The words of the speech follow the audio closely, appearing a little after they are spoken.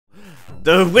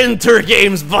The Winter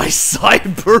Games by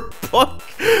Cyberpunk.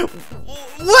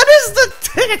 What is the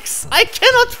text? I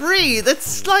cannot read.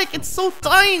 It's like, it's so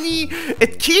tiny.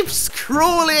 It keeps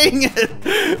scrolling.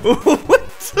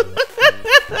 What?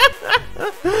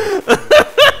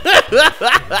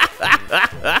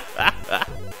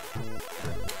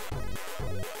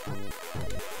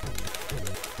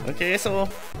 Okay, so...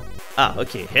 Ah,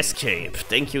 okay, escape.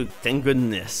 Thank you, thank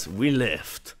goodness. We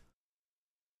left.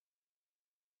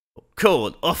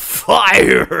 Code of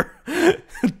fire!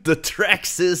 The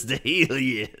Trax is the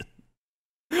alien.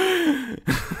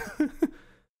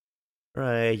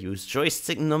 Right, use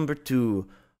joystick number 2.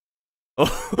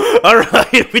 Oh,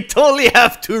 alright, we totally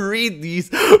have to read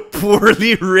these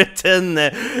poorly written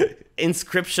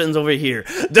inscriptions over here.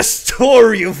 The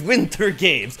story of Winter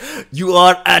Games. You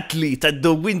are athlete at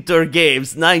the Winter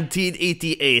Games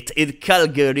 1988 in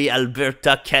Calgary,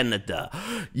 Alberta, Canada.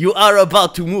 You are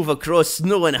about to move across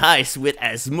snow and ice with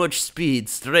as much speed,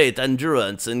 strength,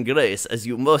 endurance, and grace as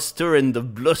you muster in the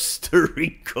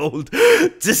blustery cold.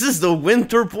 This is the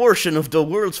winter portion of the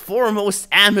world's foremost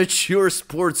amateur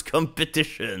sports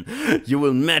competition. You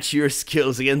will match your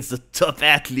skills against the top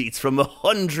athletes from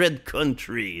 100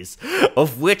 countries,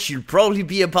 of which you'll probably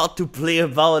be about to play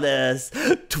about as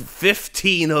to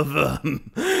 15 of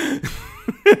them.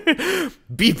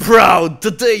 Be proud,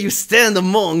 today you stand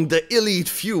among the elite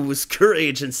few whose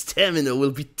courage and stamina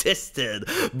will be tested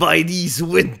by these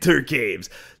Winter Games.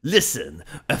 Listen,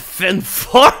 a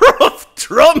fanfare of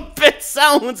trumpet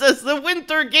sounds as the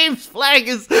Winter Games flag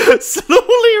is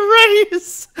slowly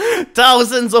raised.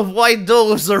 Thousands of white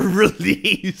doves are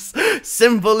released,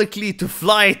 symbolically to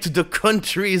fly to the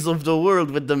countries of the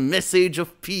world with the message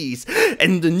of peace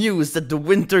and the news that the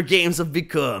Winter Games have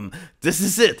become. This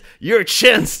is it, your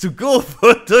chance to go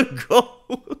for the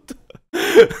gold.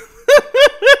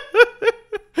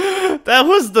 That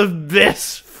was the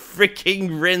best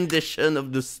freaking rendition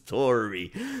of the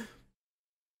story.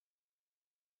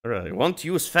 Alright, want to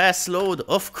use fast load?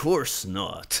 Of course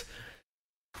not.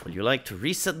 Would you like to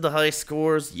reset the high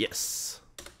scores? Yes.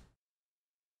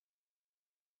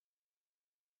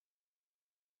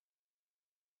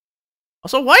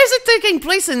 Also, why is it taking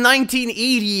place in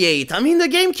 1988? I mean, the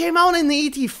game came out in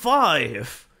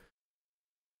 85.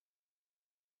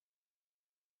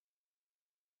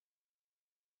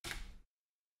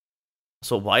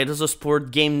 So why does a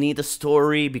sport game need a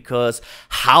story? Because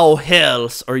how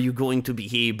else are you going to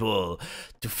be able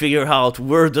to figure out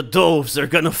where the doves are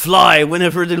gonna fly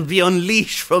whenever they'll be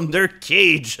unleashed from their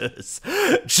cages?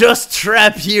 Just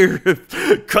trapped here,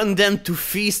 condemned to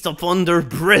feast upon their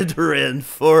brethren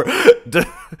for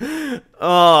the...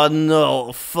 Oh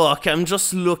no, fuck, I'm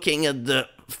just looking at the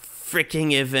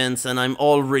freaking events and I'm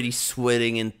already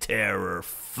sweating in terror.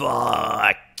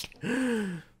 Fuck.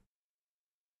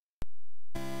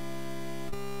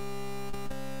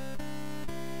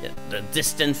 The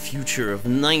distant future of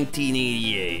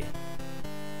 1988.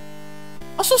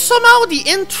 Also, somehow the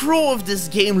intro of this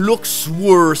game looks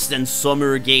worse than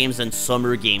Summer Games and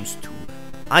Summer Games 2.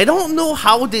 I don't know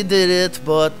how they did it,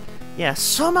 but yeah,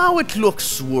 somehow it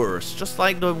looks worse. Just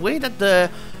like the way that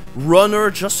the runner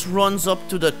just runs up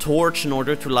to the torch in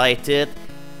order to light it.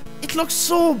 It looks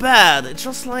so bad. It's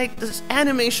just like this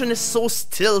animation is so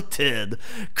stilted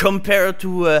compared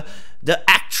to the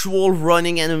actual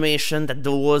running animation that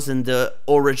there was in the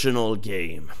original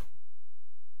game.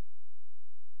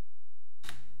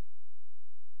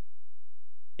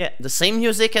 Yeah, the same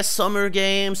music as Summer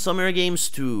Games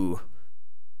 2.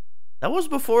 That was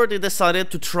before they decided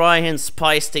to try and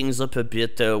spice things up a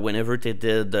bit whenever they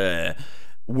did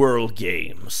World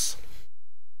Games.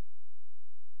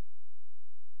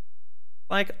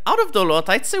 Like, out of the lot,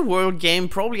 I'd say World Game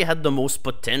probably had the most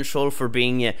potential for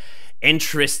being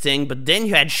interesting, but then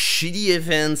you had shitty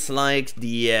events like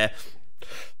the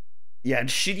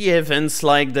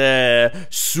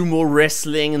sumo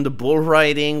wrestling and the bull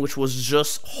riding, which was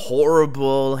just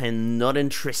horrible and not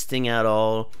interesting at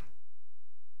all.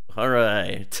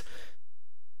 Alright.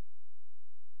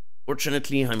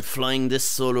 Fortunately, I'm flying this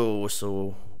solo,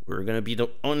 so we're gonna be the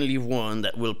only one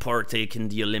that will partake in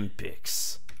the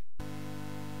Olympics.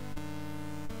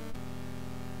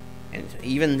 And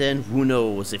even then, who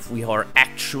knows if we are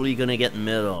actually gonna get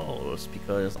medals,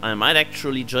 because I might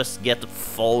actually just get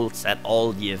faults at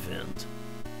all the event.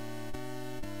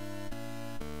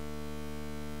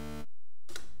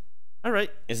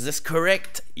 Alright, is this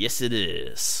correct? Yes, it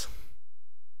is.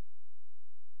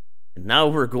 And now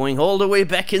we're going all the way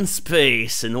back in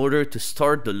space in order to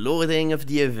start the loading of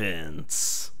the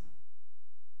events.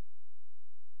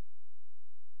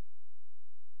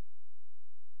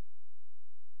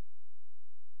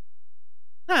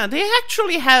 Yeah, they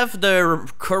actually have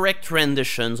the correct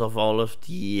renditions of all of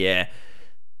the...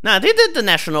 Now, they did the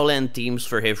national anthems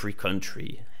for every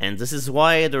country, and this is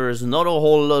why there's not a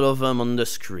whole lot of them on the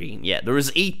screen. Yeah,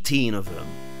 there's 18 of them.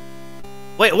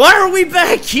 Wait, why are we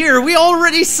back here? We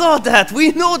already saw that!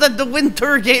 We know that the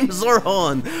winter games are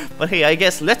on! But hey, I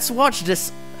guess let's watch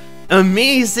this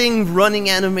amazing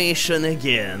running animation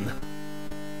again.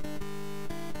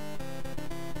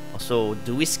 So,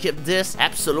 do we skip this?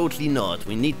 Absolutely not.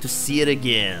 We need to see it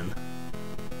again.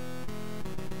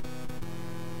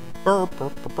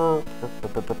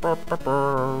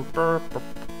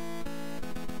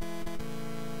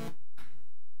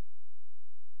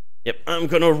 Yep, I'm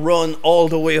gonna run all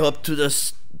the way up to the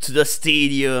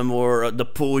stadium or the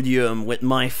podium with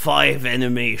my 5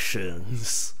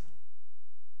 animations.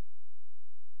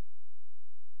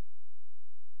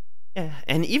 Yeah,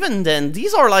 and even then,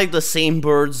 these are like the same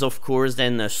birds, of course,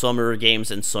 than Summer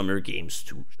Games and Summer Games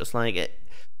 2. Just like it.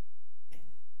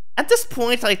 At this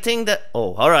point, I think that...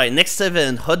 Oh, alright, next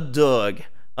event, hot dog.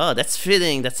 Oh, that's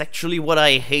fitting. That's actually what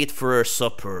I hate for a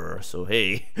supper. So,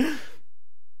 hey.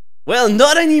 Well,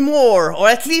 not anymore. Or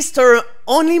at least they're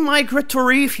only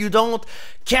migratory if you don't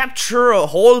capture a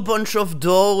whole bunch of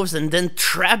doves and then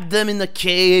trap them in a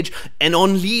cage and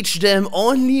unleash them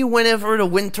only whenever the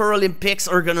Winter Olympics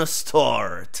are gonna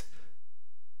start.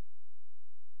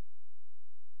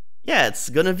 Yeah, it's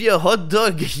gonna be a hot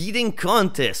dog eating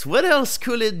contest. What else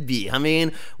could it be? I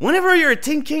mean, whenever you're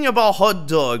thinking about hot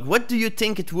dog, what do you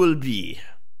think it will be?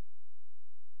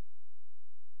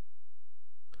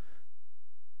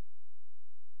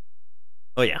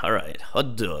 Oh yeah, alright,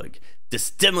 hot dog. This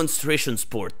demonstration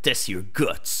sport tests your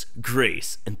guts,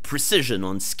 grace, and precision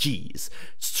on skis.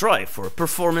 Strive for a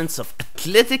performance of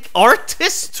athletic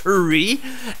artistry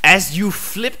as you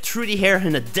flip through the air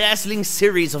in a dazzling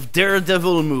series of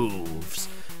daredevil moves.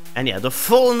 And yeah, the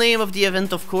full name of the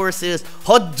event, of course, is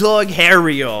Hot Dog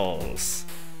Aerials.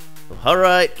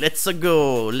 Alright, let's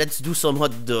go. Let's do some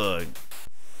hot dog.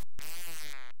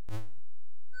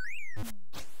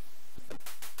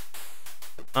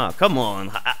 Ah, come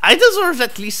on. I deserve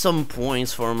at least some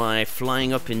points for my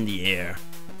flying up in the air.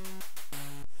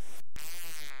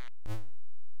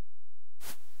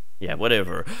 Yeah,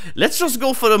 whatever. Let's just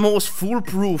go for the most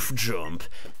foolproof jump.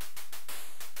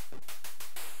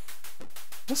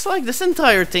 Just like, this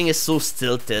entire thing is so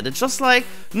stilted. It's just like,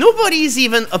 nobody's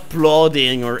even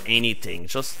applauding or anything.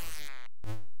 Just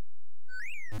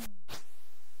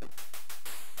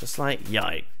like,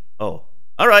 yikes. Oh.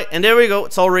 Alright, and there we go,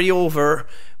 it's already over.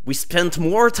 We spent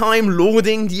more time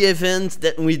loading the event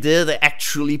than we did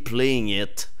actually playing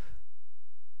it.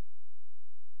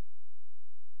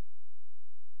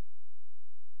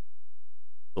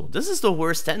 So this is the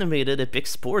worst animated Epyx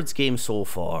sports game so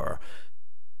far.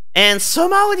 And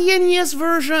somehow the NES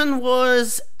version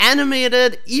was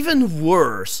animated even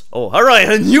worse. Oh, alright,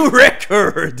 a new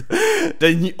record!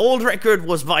 The old record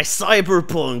was by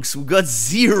Cyberpunks, who got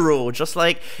 0. Just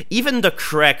like, even the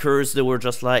crackers, they were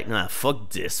just like, nah,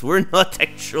 fuck this. We're not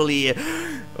actually...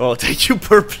 Oh, thank you,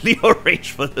 Purpley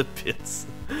Orange, for the bits.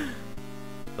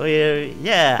 Oh,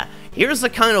 yeah. Here's a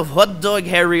kind of hot dog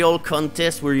aerial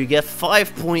contest where you get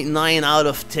 5.9 out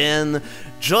of 10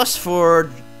 just for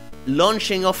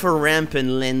launching off a ramp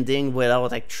and landing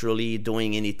without actually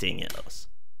doing anything else.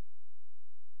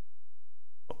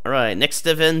 Alright, next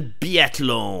event,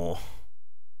 biathlon.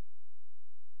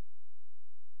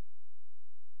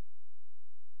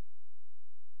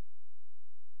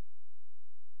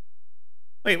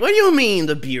 Wait, what do you mean,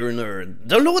 the beer nerd?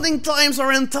 The loading times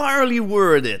are entirely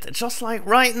worth it. It's just like,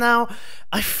 right now,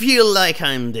 I feel like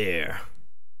I'm there.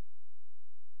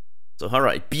 So,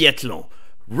 alright, biathlon.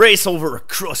 Race over a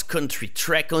cross-country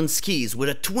track on skis with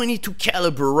a .22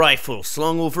 caliber rifle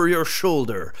slung over your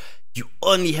shoulder. You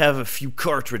only have a few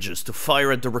cartridges to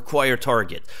fire at the required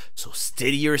target, so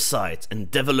steady your sights and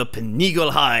develop an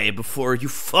eagle eye before you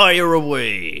fire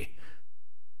away.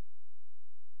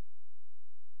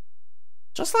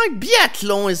 Just like,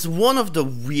 biathlon is one of the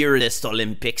weirdest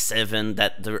Olympics event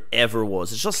that there ever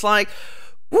was. It's just like,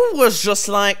 who was just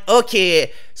like,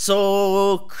 okay,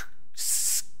 so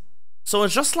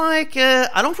it's just like,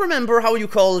 I don't remember how you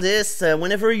call this,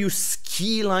 whenever you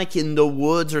ski like in the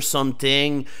woods or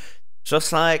something,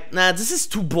 just like, nah, this is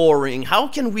too boring, how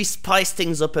can we spice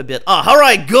things up a bit? Ah,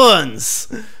 alright, guns!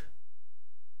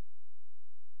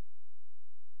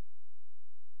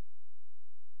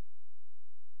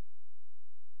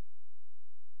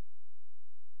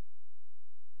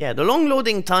 Yeah, the long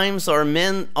loading times are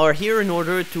here in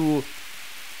order to...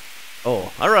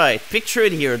 Oh, alright, picture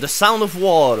it here, the sound of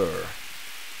water.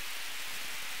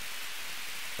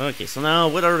 Okay, so now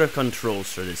what are the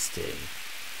controls for this thing?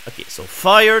 Okay, so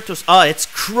fire to... it's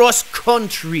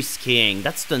cross-country skiing.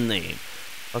 That's the name.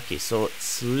 Okay, so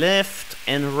it's left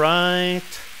and right.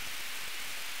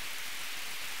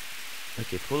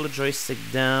 Okay, pull the joystick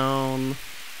down.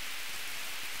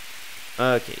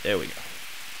 Okay, there we go.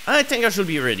 I think I should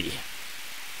be ready.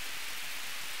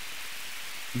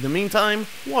 In the meantime,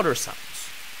 water sounds.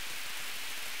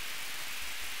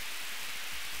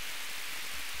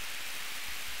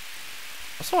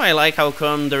 Also, I like how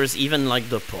come there's even like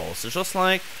the pulse. It's just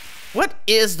like, what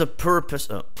is the purpose?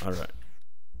 Oh, alright.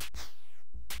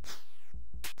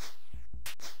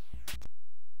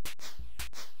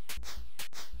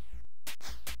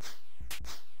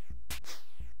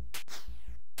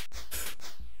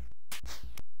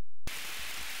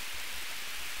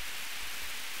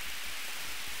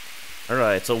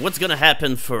 Alright, so what's gonna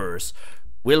happen first?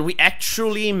 Will we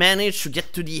actually manage to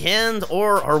get to the end,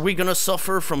 or are we gonna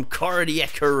suffer from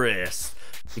cardiac arrest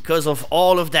because of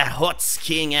all of that hot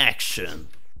skiing action?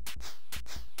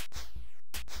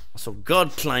 So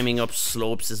God climbing up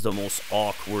slopes is the most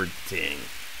awkward thing.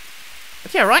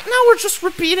 But yeah, right now we're just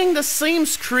repeating the same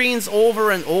screens over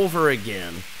and over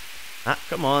again. Ah,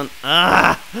 come on.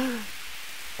 Ah!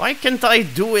 Why can't I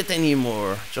do it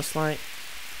anymore? Just like...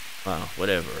 Oh,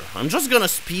 whatever. I'm just gonna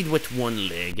speed with one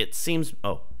leg. It seems...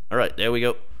 Oh, alright, there we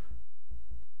go.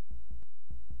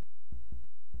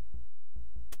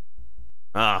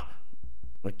 Ah,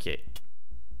 okay.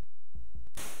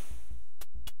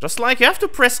 Just like you have to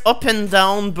press up and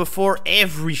down before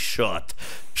every shot.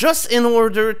 Just in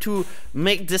order to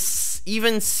make this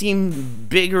even seem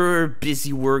bigger,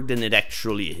 busy work than it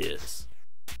actually is.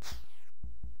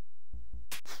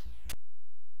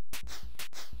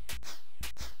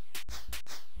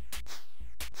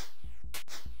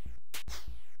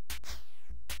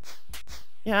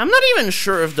 Yeah, I'm not even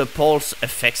sure if the pulse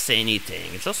affects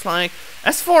anything. It's just like,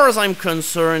 as far as I'm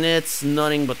concerned, it's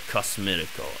nothing but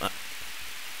cosmetical.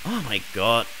 Oh my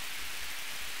god.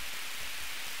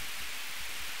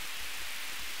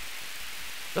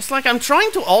 Just like I'm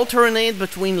trying to alternate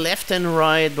between left and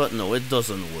right, but no, it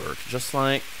doesn't work. Just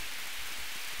like...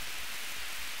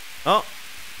 Oh.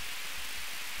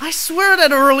 I swear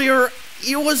that earlier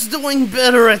he was doing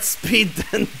better at speed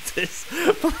than this.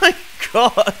 My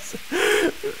god.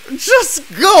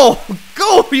 Just go!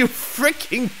 Go, you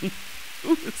freaking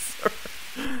loser!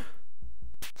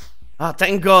 Ah,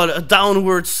 thank god, a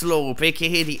downward slope,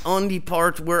 aka the only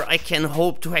part where I can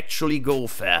hope to actually go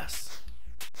fast.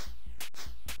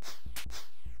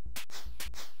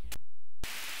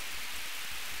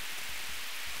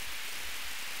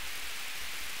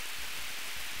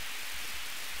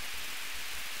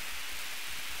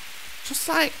 Just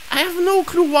like, I have no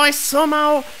clue why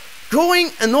somehow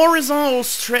going an horizontal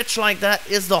stretch like that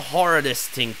is the hardest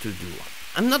thing to do.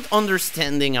 I'm not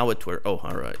understanding how it works. Oh,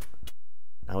 alright.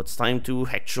 Now it's time to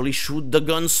actually shoot the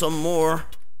gun some more.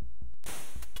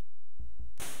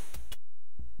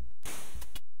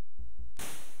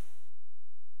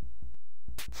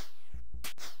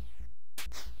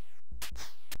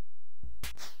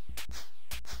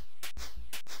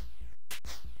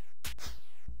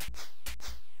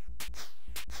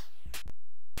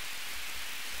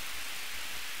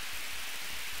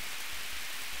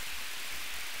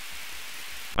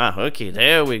 Ah, okay,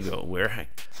 there we go. We're...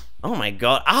 Oh my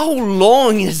god, how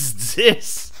long is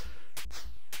this?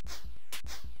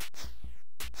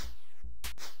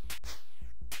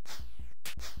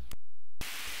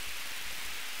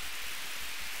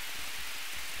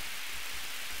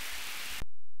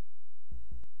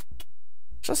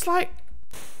 Just like...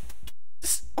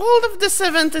 all of this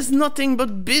event is nothing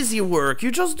but busy work. You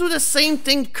just do the same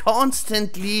thing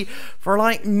constantly for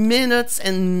like minutes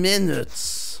and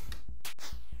minutes.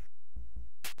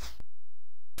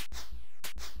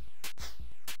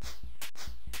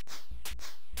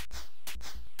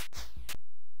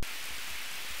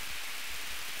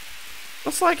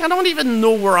 It's like I don't even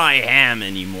know where I am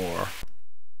anymore.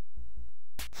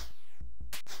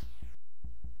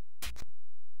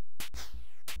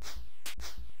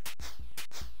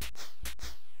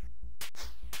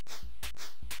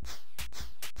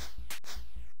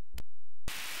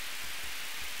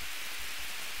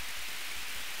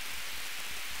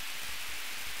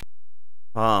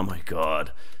 Oh my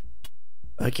god.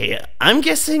 Okay, I'm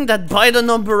guessing that by the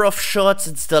number of shots,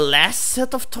 it's the last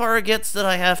set of targets that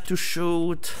I have to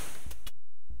shoot.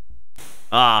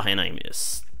 Ah, and I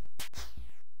missed.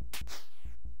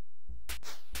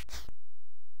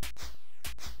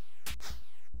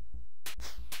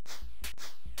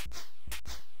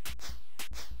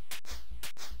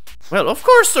 Well, of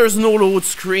course there's no load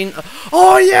screen.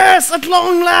 Oh yes, at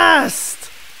long last!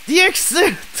 The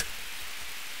exit!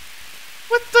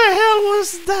 What the hell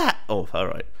was that? Oh,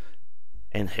 alright.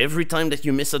 And every time that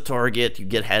you miss a target, you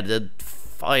get added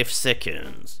 5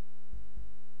 seconds.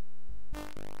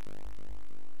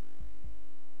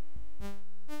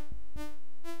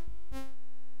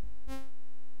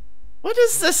 What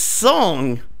is this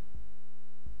song?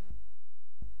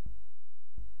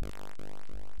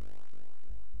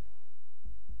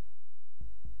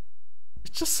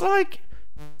 It's just like,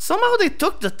 somehow they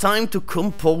took the time to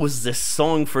compose this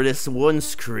song for this one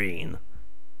screen.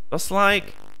 Just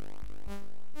like,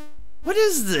 what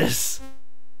is this?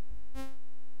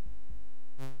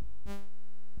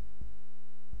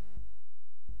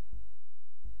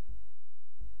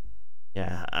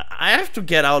 Yeah, I have to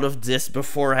get out of this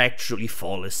before I actually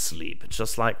fall asleep. It's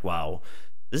just like, wow,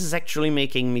 this is actually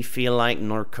making me feel like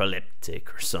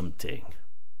narcoleptic or something.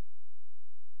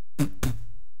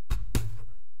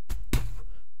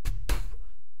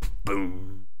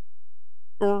 Boom.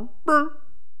 Oh,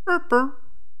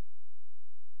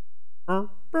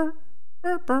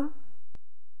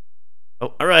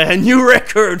 alright, a new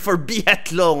record for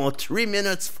biathlon, 3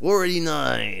 minutes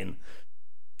 49.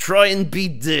 Try and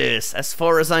beat this. As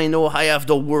far as I know, I have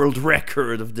the world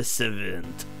record of this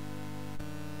event.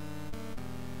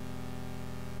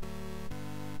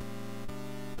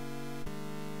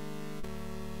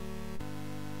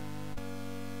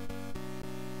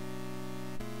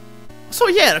 So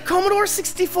yeah, the Commodore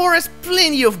 64 has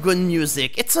plenty of good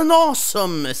music. It's an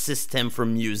awesome system for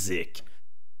music.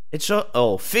 It's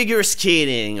oh, figure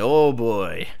skating. Oh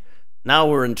boy. Now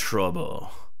we're in trouble.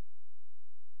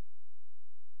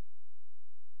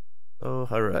 Oh,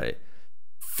 alright.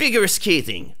 Figure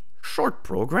skating, short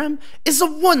program, is a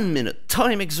 1-minute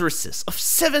time exercise of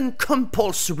 7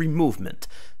 compulsory movement.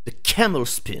 The camel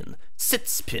spin, sit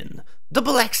spin,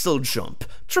 double axel jump,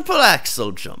 triple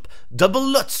axel jump, double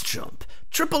Lutz jump,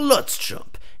 triple Lutz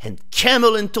jump, and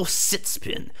camel into sit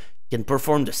spin. You can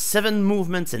perform the 7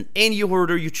 movements in any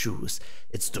order you choose.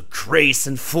 It's the grace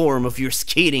and form of your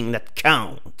skating that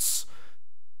counts.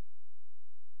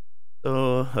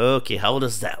 Oh, okay, how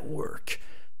does that work?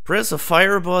 Press a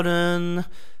fire button.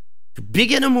 To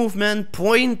begin a movement,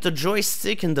 point the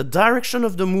joystick in the direction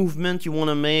of the movement you want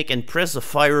to make and press the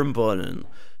fire button.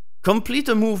 Complete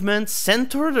a movement,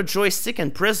 center the joystick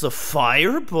and press the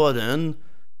fire button.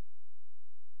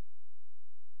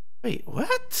 Wait,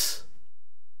 what?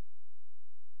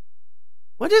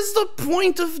 What is the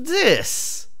point of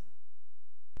this?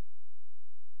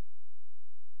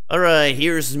 Alright,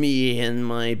 here's me in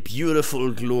my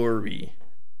beautiful glory.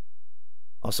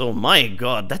 Also, my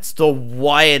god, that's the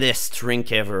widest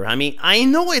drink ever. I mean, I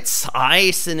know it's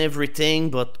ice and everything,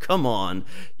 but come on.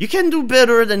 You can do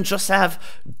better than just have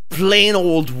plain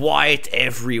old white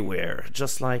everywhere.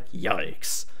 Just like,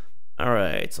 yikes.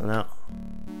 Alright, so now...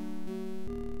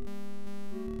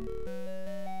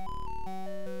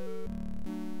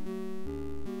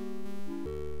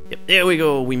 Yep, there we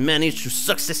go. We managed to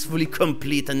successfully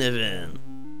complete an event.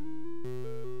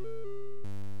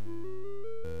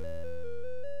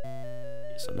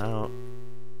 So now...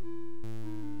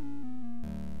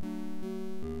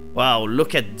 Wow,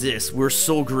 look at this. We're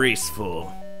so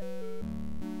graceful.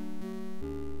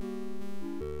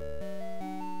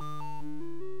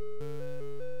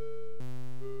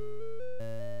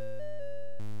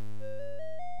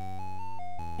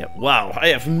 Yep, wow, I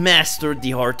have mastered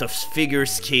the art of figure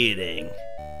skating.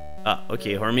 Ah,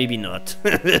 okay, or maybe not.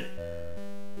 Yep,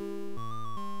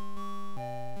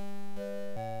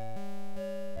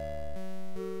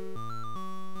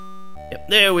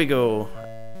 there we go.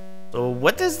 So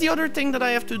what is the other thing that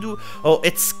I have to do? Oh,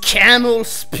 it's camel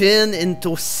spin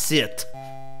into sit.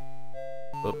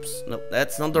 Oops, no,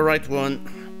 that's not the right one.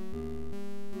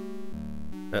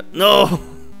 No!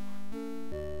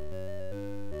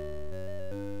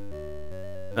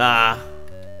 Ah.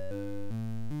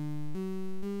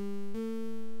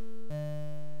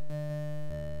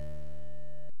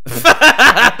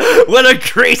 What a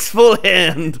graceful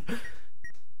hand!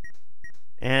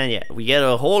 And yeah, we get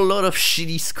a whole lot of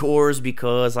shitty scores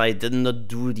because I did not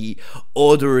do the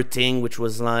other thing, which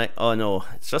was like, oh no,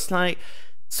 it's just like,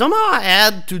 somehow I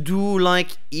had to do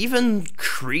like even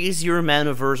crazier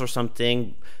maneuvers or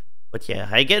something. But yeah,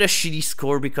 I get a shitty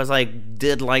score because I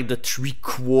did like the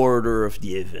 3/4 of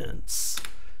the events.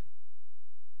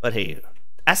 But hey,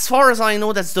 as far as I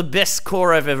know, that's the best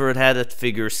score I've ever had at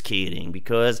figure skating,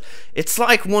 because it's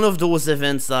like one of those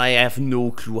events that I have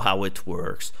no clue how it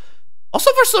works.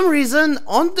 Also, for some reason,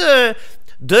 on the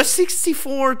the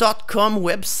 64.com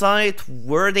website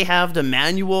where they have the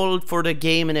manual for the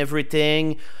game and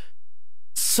everything,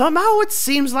 somehow it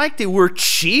seems like they were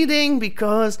cheating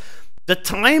because the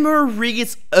timer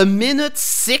reads 1 minute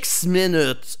 6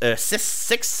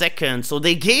 seconds, so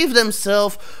they gave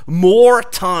themselves more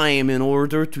time in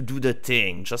order to do the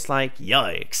thing. Just like,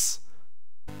 yikes.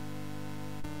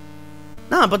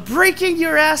 Nah, but breaking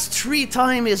your ass 3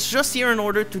 times is just here in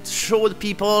order to show the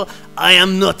people I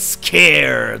am not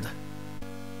scared.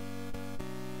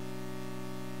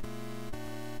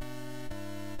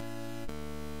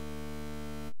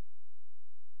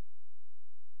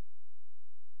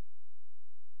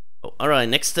 Oh, alright,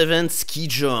 next event, ski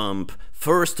jump.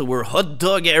 First there were hot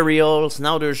dog aerials,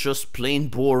 now there's just plain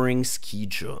boring ski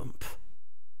jump.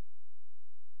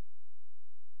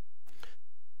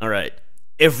 Alright.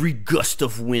 Every gust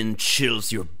of wind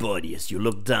chills your body as you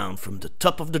look down from the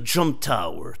top of the jump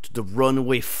tower to the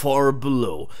runway far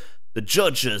below. The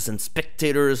judges and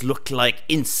spectators look like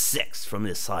insects from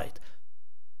this height.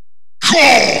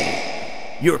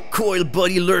 Your coiled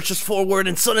body lurches forward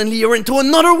and suddenly you're into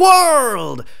another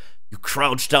world! You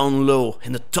crouch down low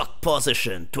in the tuck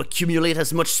position to accumulate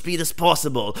as much speed as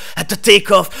possible. At the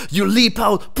takeoff, you leap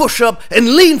out, push up,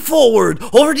 and lean forward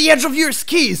over the edge of your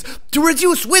skis to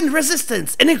reduce wind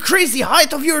resistance and increase the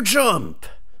height of your jump.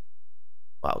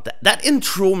 Wow, that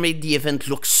intro made the event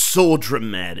look so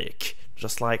dramatic.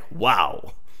 Just like,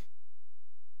 wow.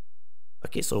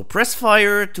 Okay, so press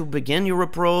fire to begin your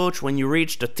approach. When you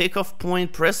reach the takeoff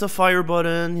point, press the fire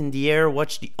button. In the air,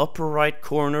 watch the upper right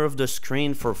corner of the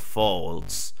screen for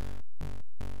faults.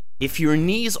 If your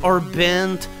knees are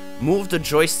bent, move the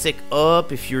joystick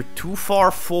up. If you're too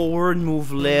far forward,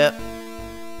 move left.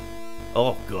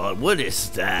 Oh god, what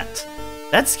is that?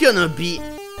 That's gonna be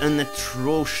an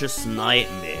atrocious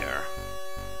nightmare.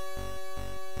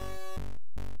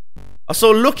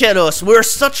 So look at us, we're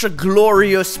such a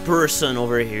glorious person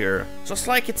over here. Just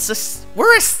like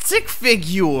we're a stick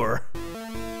figure.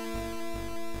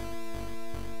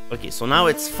 Okay, so now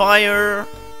it's fire.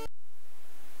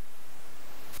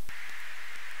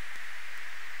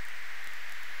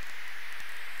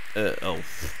 Oh.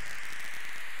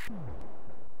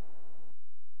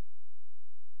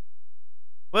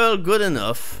 Well, good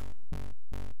enough.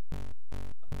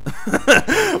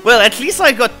 Well, at least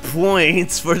I got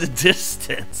points for the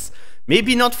distance.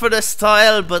 Maybe not for the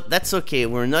style, but that's okay.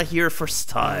 We're not here for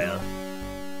style.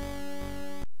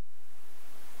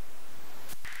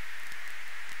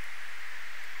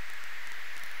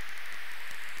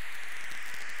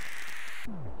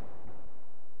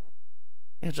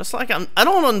 Yeah, just like I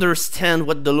don't understand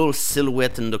what the little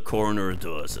silhouette in the corner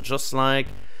does. It's just like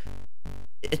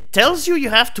it tells you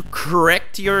have to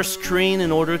correct your screen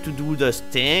in order to do the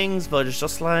things, but it's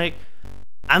just like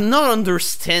I'm not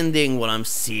understanding what I'm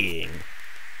seeing.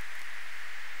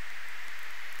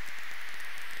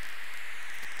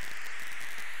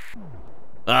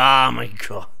 Ah, my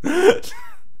god.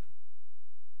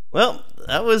 Well,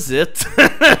 that was it.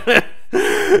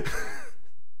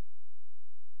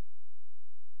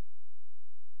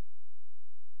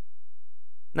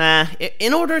 Nah,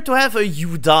 in order to have a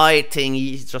you die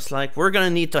thingy, it's just like, we're gonna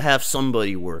need to have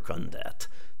somebody work on that.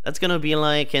 That's gonna be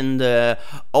like in the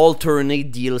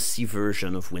alternate DLC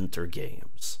version of Winter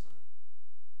Games.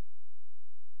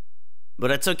 But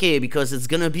that's okay, because it's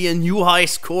gonna be a new high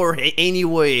score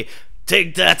anyway.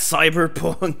 Take that,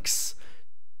 Cyberpunks!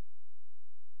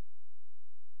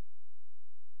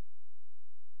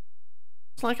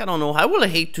 It's like, I don't know, I will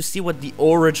hate to see what the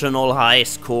original high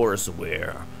scores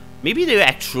were. Maybe they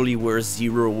actually were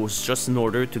zeros just in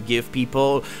order to give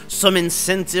people some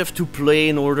incentive to play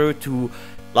in order to,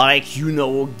 like, you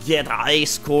know, get high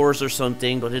scores or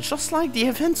something, but it's just like the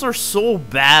events are so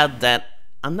bad that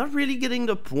I'm not really getting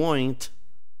the point.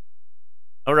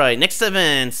 Alright, next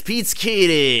event, speed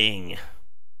skating.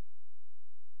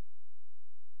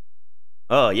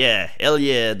 Oh yeah, hell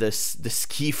yeah, the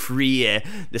ski-free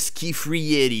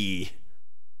Yeti.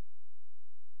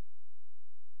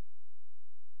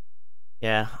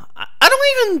 Yeah, I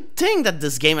don't even think that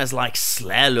this game has like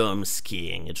slalom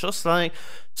skiing. It's just like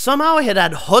somehow it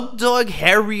had hot dog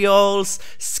aerials,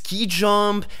 ski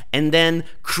jump, and then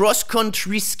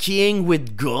cross-country skiing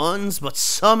with guns, but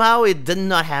somehow it did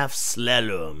not have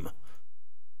slalom.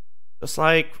 Just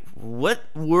like, what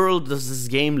world does this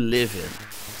game live in?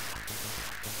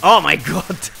 Oh my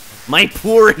god, my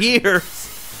poor ears.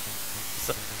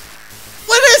 So,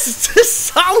 what is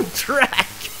this soundtrack?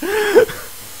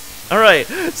 Alright,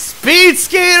 speed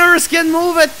skaters can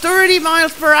move at 30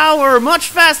 miles per hour, much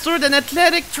faster than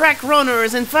athletic track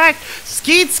runners. In fact,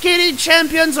 skating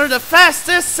champions are the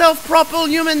fastest self-propelled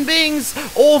human beings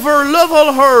over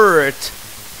level hurt.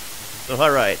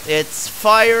 Alright, it's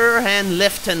fire and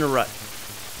left and right.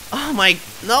 Oh my,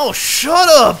 no, shut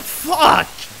up, fuck.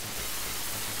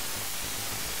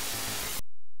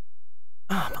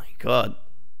 Oh my god.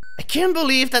 I can't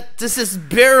believe that this is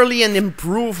barely an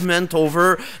improvement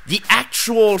over the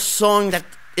actual song that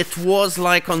it was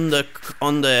like on the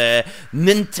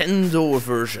Nintendo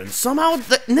version. Somehow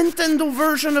the Nintendo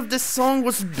version of this song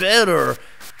was better.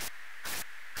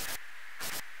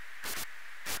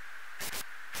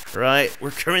 Right,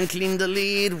 we're currently in the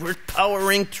lead, we're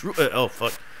powering through. Oh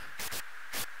fuck.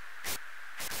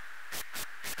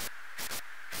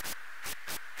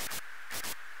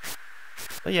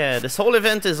 But yeah, this whole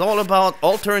event is all about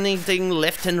alternating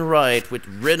left and right with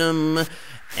rhythm,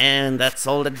 and that's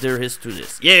all that there is to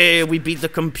this. Yeah, we beat the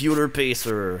computer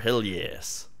pacer, hell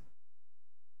yes.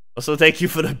 Also, thank you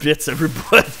for the bits,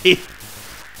 everybody.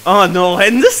 Oh no,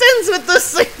 and this ends with the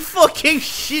same fucking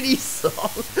shitty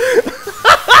song.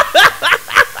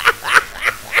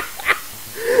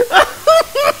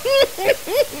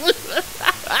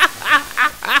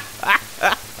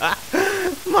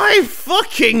 My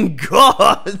fucking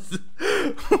god!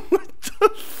 What the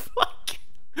fuck?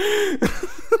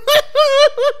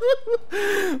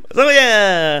 So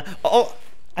yeah,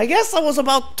 I guess that was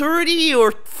about 30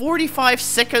 or 45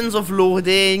 seconds of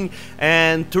loading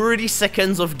and 30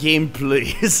 seconds of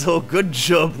gameplay. So good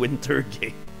job, Winter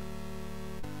Game.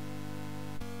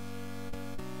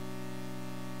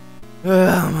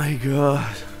 Oh my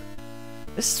god.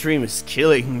 This stream is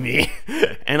killing me,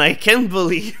 and I can't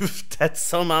believe that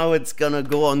somehow it's gonna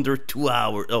go under 2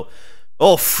 hours.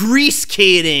 Oh, free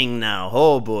skating now.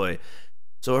 Oh boy.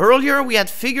 So earlier we had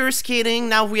figure skating,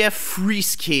 now we have free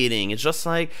skating. It's just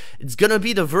like, it's gonna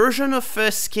be the version of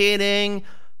skating.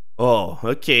 Oh,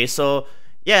 okay, so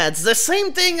yeah, it's the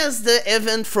same thing as the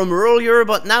event from earlier,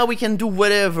 but now we can do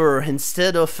whatever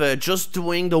instead of just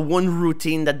doing the one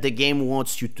routine that the game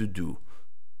wants you to do.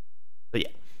 But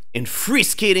yeah. In free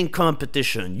skating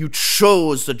competition, you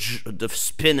chose the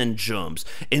spin and jumps,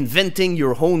 inventing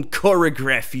your own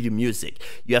choreography to music.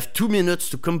 You have 2 minutes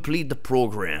to complete the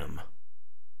program.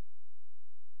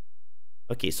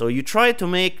 Okay, so you try to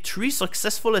make 3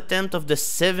 successful attempts of the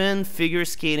 7 figure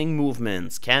skating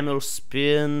movements. Camel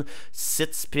spin,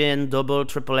 sit spin, double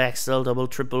triple axel, double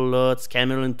triple lutz,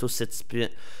 camel into sit spin.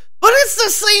 But it's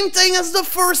the same thing as the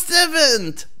first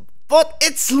event! But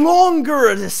it's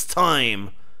longer this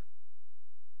time!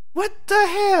 What the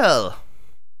hell?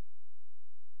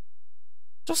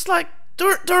 Just like,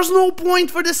 there's no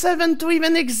point for this event to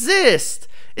even exist.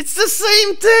 It's the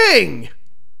same thing.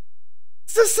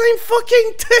 It's the same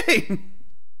fucking thing.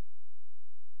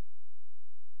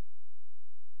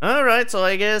 Alright, so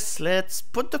I guess let's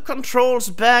put the controls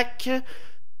back.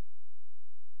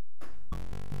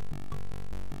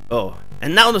 Oh,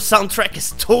 and now the soundtrack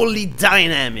is totally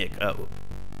dynamic. Oh.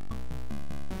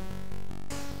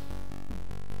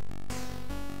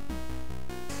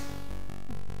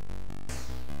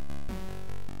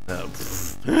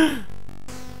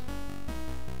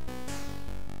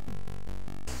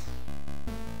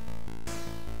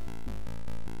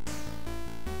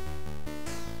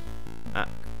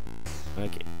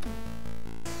 Okay.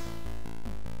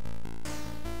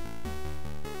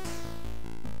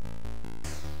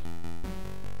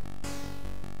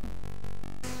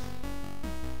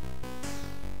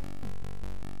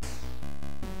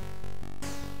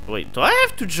 Wait, do I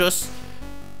have to just...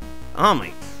 Oh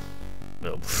my...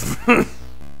 No.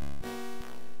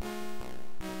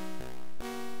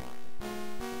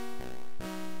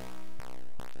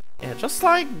 Yeah, just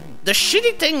like the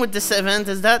shitty thing with this event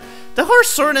is that there are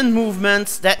certain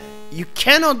movements that you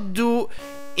cannot do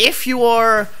if you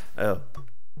are... Oh.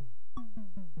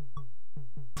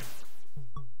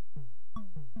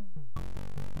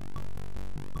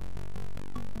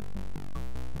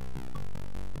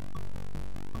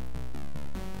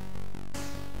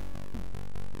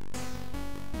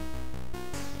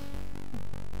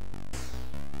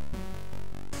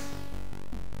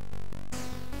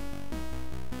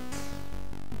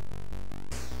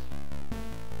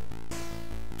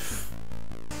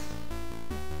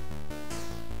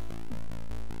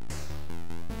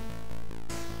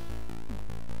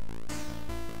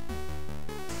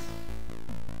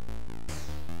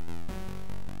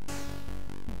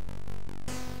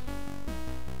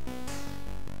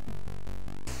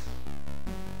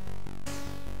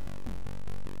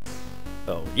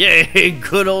 Oh, yay!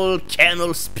 Good old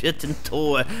camel spit and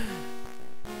toe.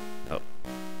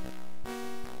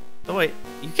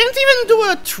 You can't even do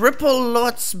a triple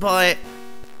Lutz by...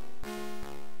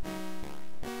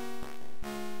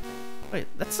 Wait,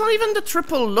 that's not even the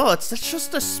triple Lutz, that's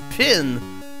just a spin.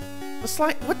 It's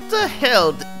like, what the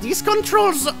hell? These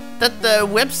controls that the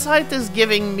website is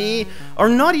giving me are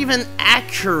not even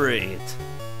accurate.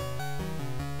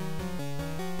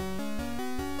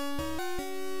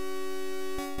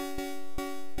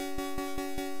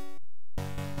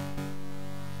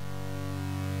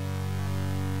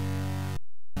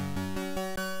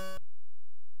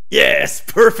 Yes,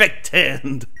 perfect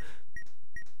 10.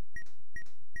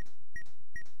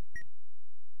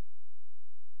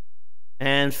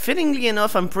 And fittingly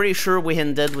enough, I'm pretty sure we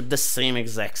ended with the same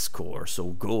exact score, so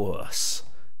go us.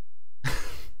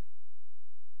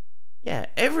 Yeah,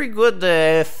 every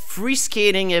good free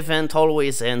skating event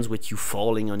always ends with you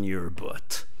falling on your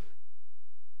butt.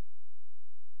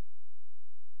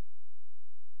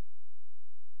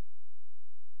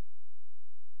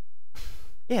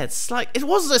 Yeah, it's like, it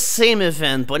was the same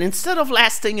event, but instead of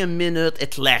lasting a minute,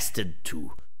 it lasted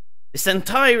 2. This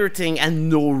entire thing had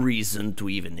no reason to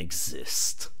even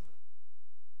exist.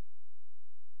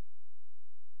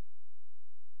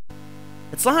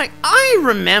 It's like, I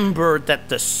remember that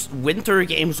the Winter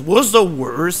Games was the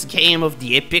worst game of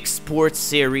the Epyx Sports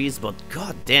series, but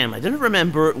goddamn, I didn't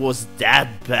remember it was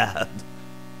that bad.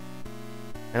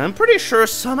 And I'm pretty sure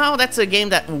somehow that's a game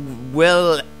that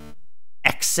well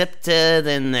accepted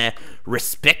and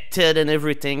respected and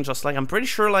everything. Just like, I'm pretty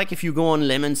sure, like, if you go on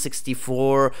Lemon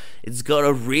 64, it's got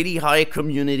a really high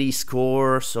community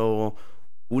score, so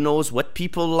who knows what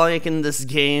people like in this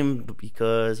game,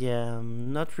 because yeah,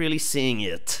 I'm not really seeing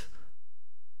it.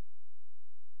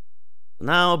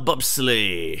 Now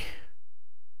bobsleigh.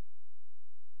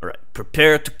 Alright,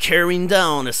 prepare to carrying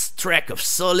down a track of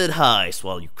solid ice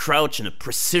while you crouch in a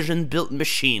precision-built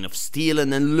machine of steel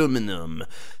and aluminum.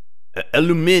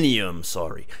 Aluminium,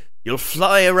 You'll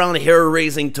fly around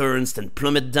hair-raising turns, then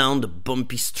plummet down the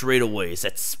bumpy straightaways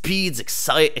at speeds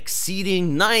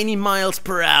exceeding 90 miles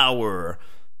per hour.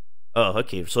 Oh,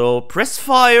 okay, so press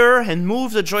fire and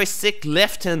move the joystick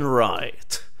left and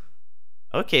right.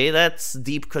 Okay, that's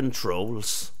deep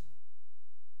controls.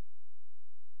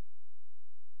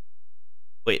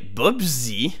 Wait,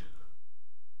 Bubsy?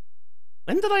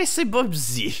 When did I say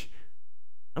Bubsy?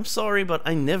 I'm sorry, but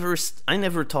I never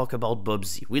talk about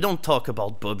Bubsy. We don't talk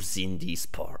about Bubsy in these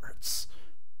parts.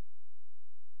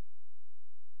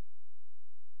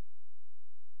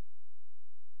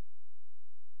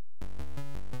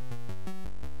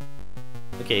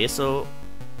 Okay, so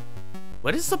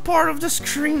what is the part of the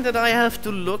screen that I have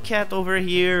to look at over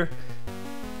here?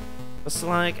 It's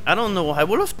like, I don't know, I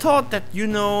would have thought that, you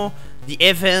know, the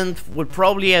event would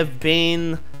probably have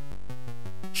been...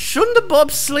 Shouldn't the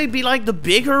bobsleigh be like the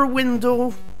bigger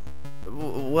window?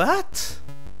 What?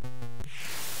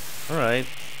 Alright.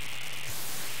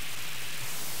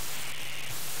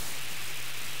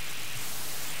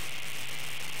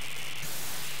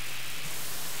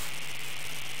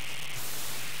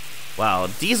 Wow,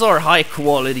 these are high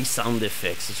quality sound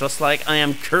effects. It's just like I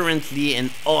am currently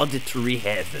in auditory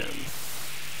heaven.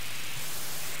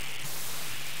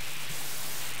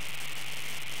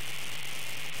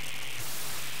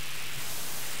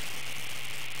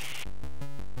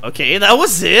 Okay, that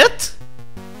was it?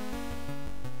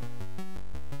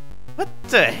 What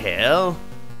the hell?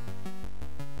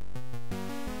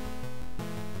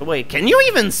 Wait, can you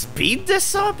even speed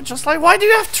this up? Just like, why do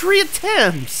you have 3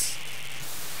 attempts?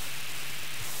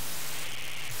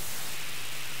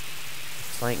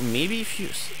 It's like, maybe if you...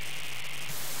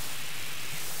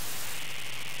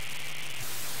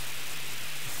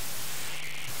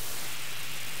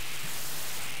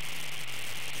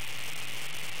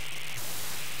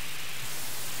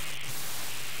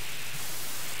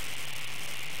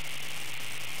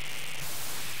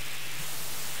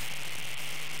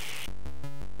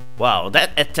 Wow,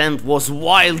 that attempt was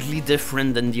wildly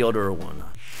different than the other one.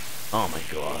 Oh my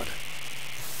god.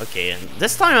 Okay, and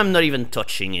this time I'm not even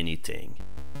touching anything.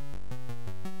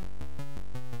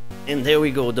 And there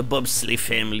we go, the bobsleigh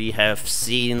family have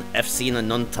seen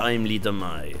an untimely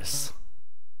demise.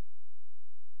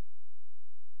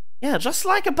 Yeah, just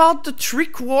like about the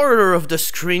 3/4 of the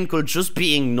screen could just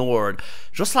be ignored.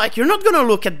 Just like, you're not gonna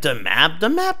look at the map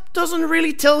doesn't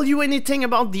really tell you anything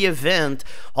about the event.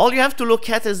 All you have to look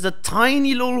at is the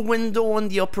tiny little window on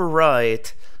the upper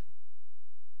right.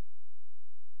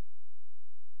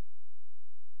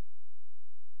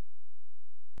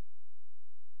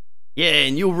 Yeah,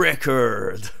 new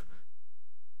record!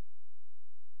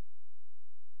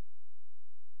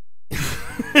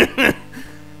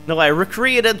 No, I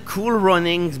recreated Cool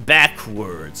Runnings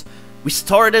backwards. We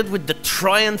started with the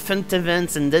triumphant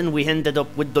events and then we ended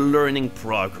up with the learning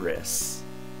progress.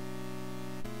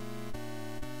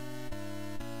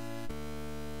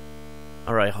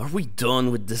 Alright, are we done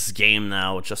with this game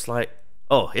now? Just like,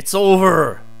 oh, it's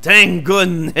over! Thank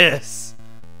goodness!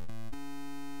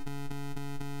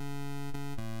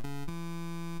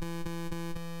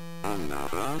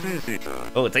 Another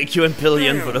visitor. Oh, thank you,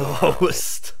 Empyrean, for the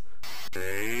host.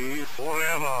 Stay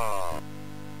forever.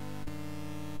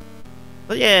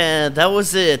 But yeah, that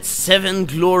was it. 7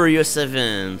 glorious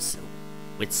events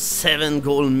with 7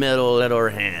 gold medals at our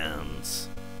hands.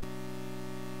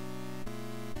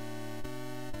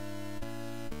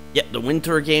 Yeah, the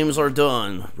winter games are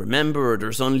done. Remember,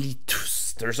 there's only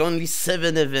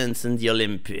 7 events in the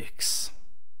Olympics.